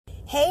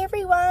Hey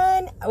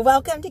everyone,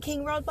 welcome to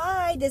King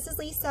Worldwide. This is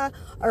Lisa.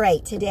 All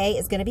right, today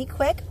is going to be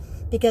quick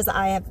because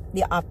I have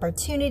the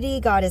opportunity,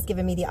 God has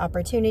given me the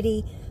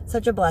opportunity,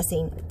 such a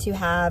blessing, to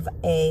have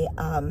a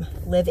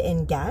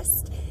live-in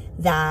guest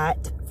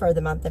that for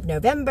the month of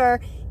November.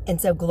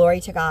 And so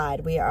glory to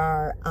God. We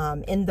are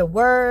in the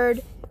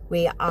Word.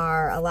 We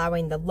are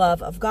allowing the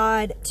love of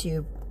God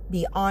to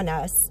be on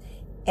us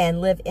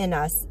and live in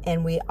us.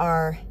 And we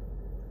are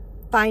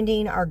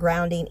finding our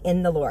grounding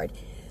in the Lord.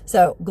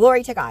 So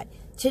glory to God.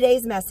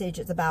 Today's message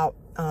is about,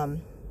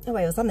 it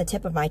was on the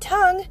tip of my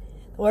tongue.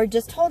 The Lord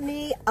just told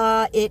me,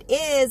 it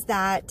is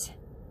that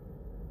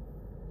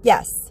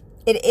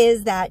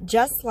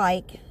just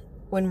like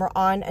when we're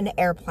on an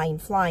airplane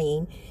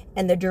flying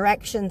and the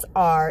directions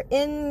are,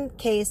 in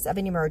case of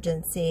an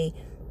emergency,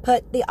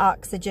 put the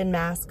oxygen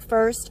mask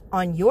first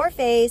on your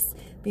face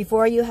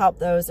before you help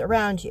those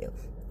around you.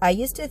 I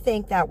used to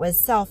think that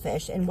was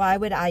selfish, and why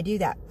would I do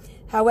that?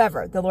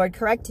 However, the Lord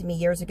corrected me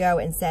years ago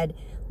and said,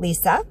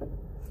 Lisa,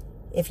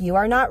 if you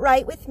are not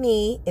right with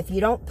me, if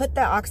you don't put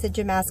the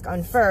oxygen mask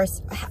on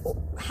first,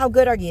 how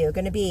good are you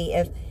going to be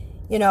if,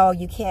 you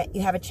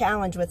have a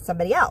challenge with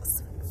somebody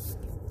else?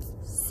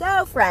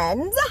 So,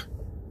 friends,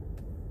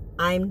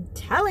 I'm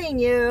telling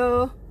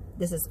you,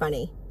 this is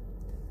funny.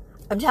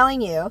 I'm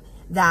telling you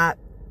that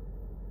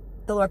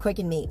the Lord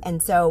quickened me.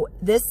 And so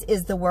this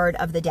is the word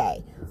of the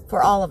day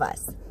for all of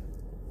us,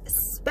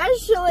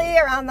 especially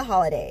around the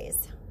holidays.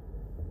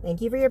 Thank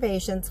you for your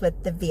patience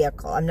with the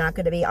vehicle. I'm not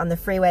going to be on the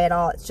freeway at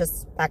all. It's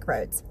just back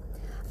roads.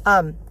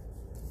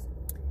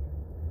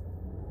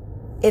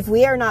 If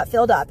we are not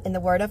filled up in the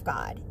Word of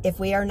God, if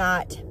we are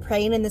not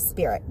praying in the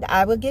Spirit,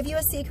 I will give you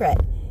a secret.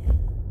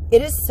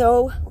 It is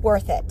so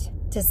worth it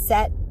to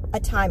set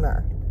a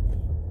timer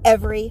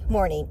every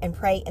morning and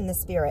pray in the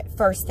Spirit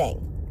first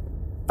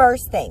thing.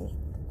 First thing.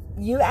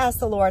 You ask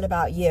the Lord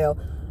about you,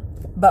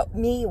 but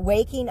me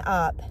waking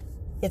up,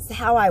 it's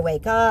how I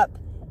wake up,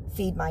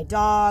 feed my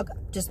dog,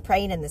 just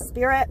praying in the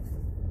Spirit.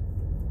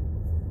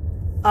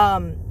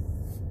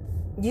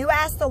 You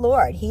ask the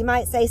Lord. He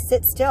might say,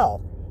 sit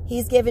still.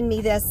 He's given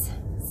me this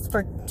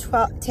for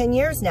 10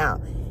 years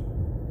now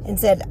and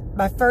said,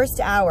 my first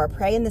hour,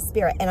 pray in the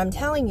Spirit. And I'm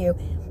telling you,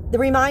 the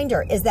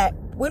reminder is that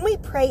when we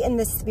pray in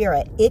the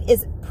Spirit, it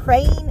is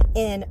praying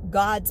in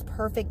God's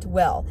perfect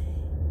will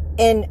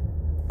in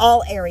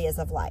all areas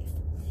of life.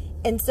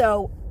 And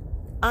so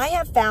I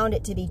have found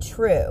it to be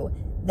true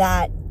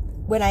that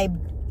when I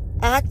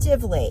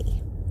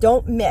actively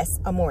don't miss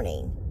a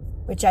morning,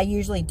 which I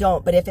usually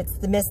don't, but if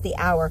it's miss the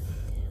hour,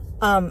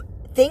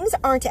 things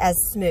aren't as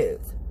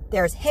smooth.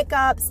 There's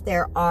hiccups,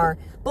 there are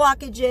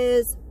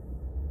blockages.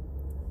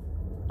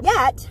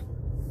 Yet,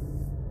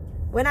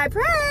 when I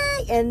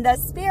pray in the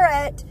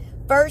Spirit,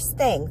 first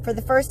thing for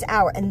the first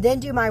hour, and then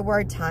do my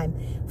word time,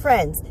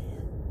 friends,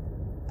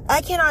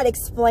 I cannot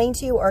explain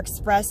to you or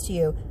express to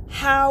you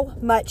how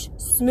much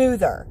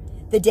smoother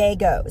the day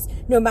goes.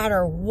 No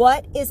matter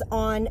what is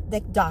on the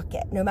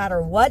docket, no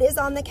matter what is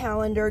on the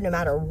calendar, no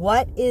matter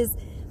what is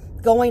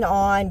going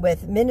on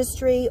with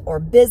ministry or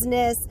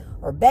business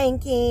or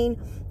banking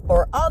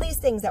or all these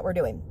things that we're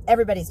doing,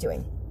 everybody's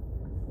doing,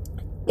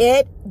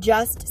 it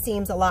just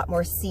seems a lot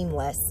more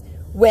seamless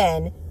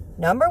when,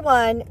 number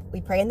one, we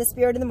pray in the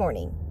Spirit in the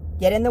morning,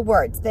 get in the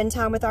Word, spend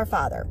time with our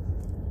Father,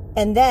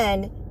 and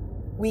then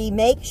we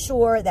make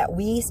sure that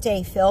we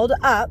stay filled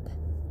up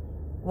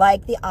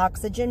like the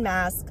oxygen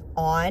mask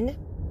on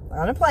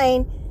a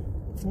plane,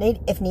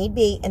 if need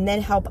be, and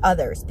then help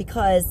others.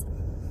 Because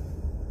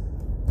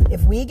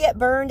if we get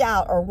burned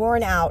out or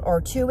worn out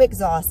or too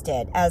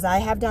exhausted, as I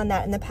have done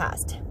that in the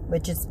past,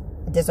 which is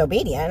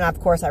disobedient, and of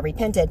course I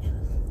repented,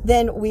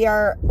 then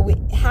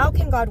how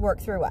can God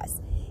work through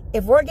us?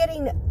 If we're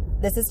getting,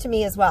 this is to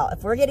me as well,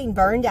 if we're getting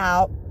burned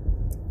out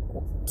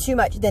too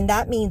much, then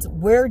that means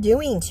we're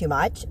doing too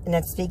much, and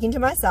I'm speaking to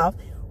myself.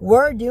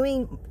 We're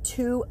doing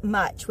too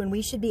much when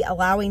we should be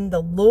allowing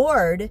the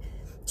Lord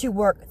to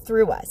work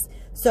through us.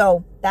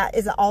 So that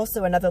is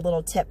also another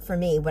little tip for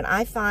me. When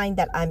I find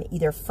that I'm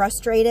either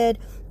frustrated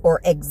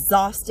or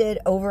exhausted,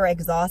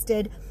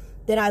 overexhausted,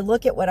 then I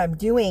look at what I'm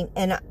doing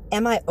and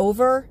am I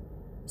over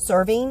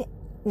serving?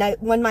 Now,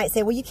 one might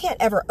say, well, you can't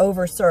ever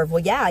over serve.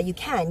 Well, yeah, you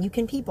can. You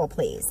can people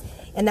please.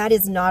 And that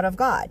is not of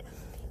God.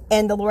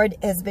 And the Lord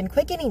has been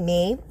quickening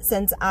me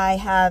since I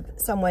have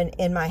someone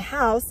in my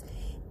house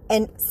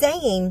and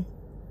saying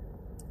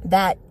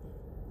that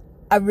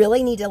I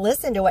really need to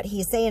listen to what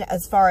he's saying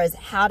as far as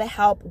how to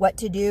help, what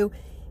to do,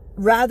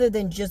 rather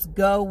than just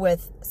go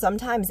with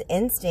sometimes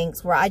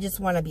instincts where I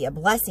just want to be a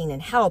blessing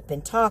and help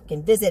and talk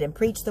and visit and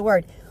preach the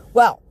word.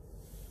 Well,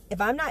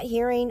 if I'm not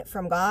hearing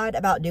from God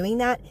about doing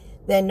that,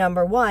 then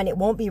number one, it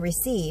won't be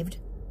received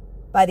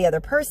by the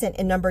other person.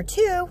 And number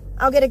two,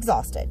 I'll get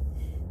exhausted.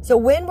 So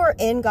when we're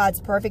in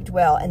God's perfect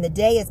will and the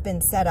day has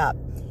been set up,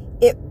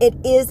 it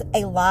is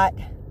a lot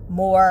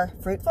more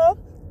fruitful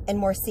and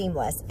more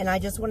seamless. And I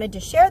just wanted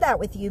to share that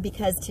with you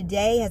because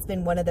today has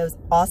been one of those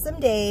awesome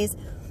days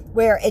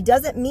where it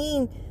doesn't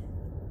mean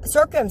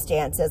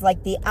circumstances,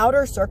 like the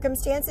outer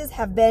circumstances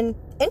have been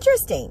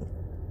interesting.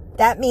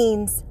 that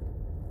means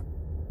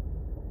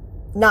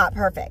not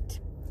perfect.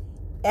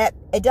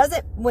 It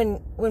doesn't,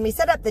 when we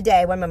set up the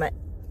day, one moment,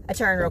 I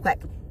turn real quick.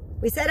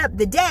 We set up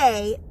the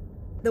day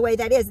the way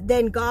that is,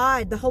 then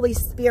God, the Holy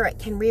Spirit,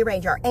 can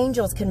rearrange. Our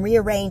angels can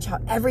rearrange how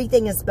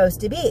everything is supposed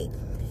to be.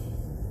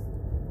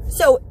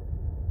 So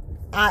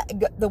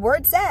the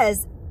word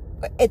says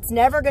it's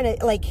never going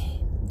to, like,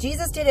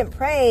 Jesus didn't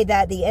pray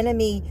that the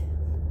enemy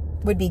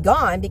would be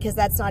gone, because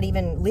that's not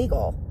even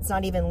legal. It's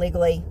not even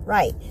legally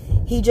right.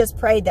 He just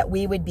prayed that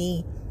we would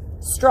be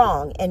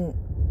strong and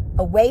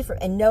away from,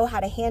 and know how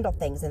to handle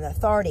things and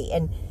authority.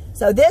 And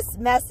so this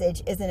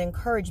message is an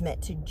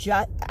encouragement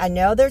to I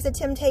know there's a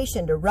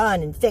temptation to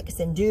run and fix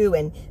and do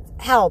and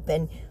help.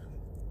 And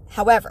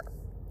however,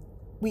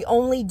 we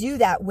only do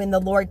that when the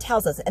Lord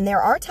tells us. And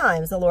there are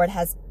times the Lord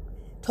has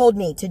told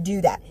me to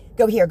do that.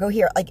 Go here, go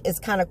here. Like, it's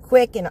kind of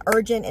quick and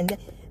urgent and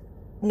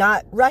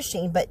not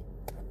rushing, but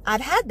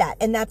I've had that.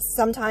 And that's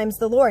sometimes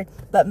the Lord,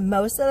 but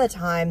most of the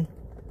time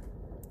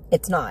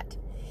it's not.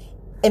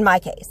 In my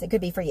case, it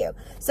could be for you.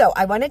 So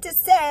I wanted to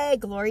say,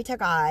 glory to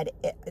God.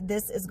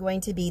 This is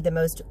going to be the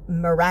most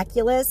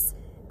miraculous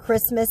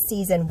Christmas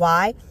season.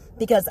 Why?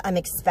 Because I'm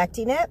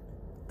expecting it.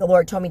 The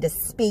Lord told me to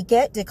speak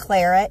it,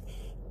 declare it.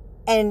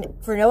 And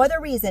for no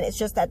other reason, it's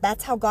just that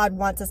that's how God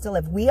wants us to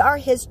live. We are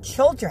his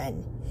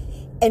children,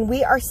 and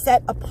we are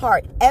set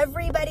apart.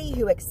 Everybody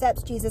who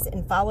accepts Jesus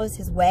and follows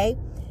his way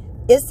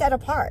is set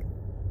apart.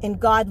 And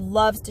God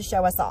loves to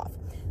show us off.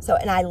 So,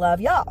 and I love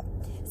y'all.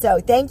 So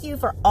thank you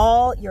for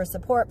all your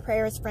support,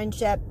 prayers,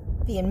 friendship,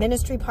 being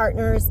ministry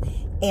partners.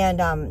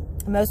 And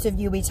most of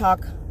you, we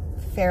talk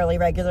fairly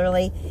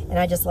regularly. And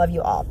I just love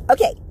you all.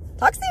 Okay,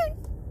 talk soon.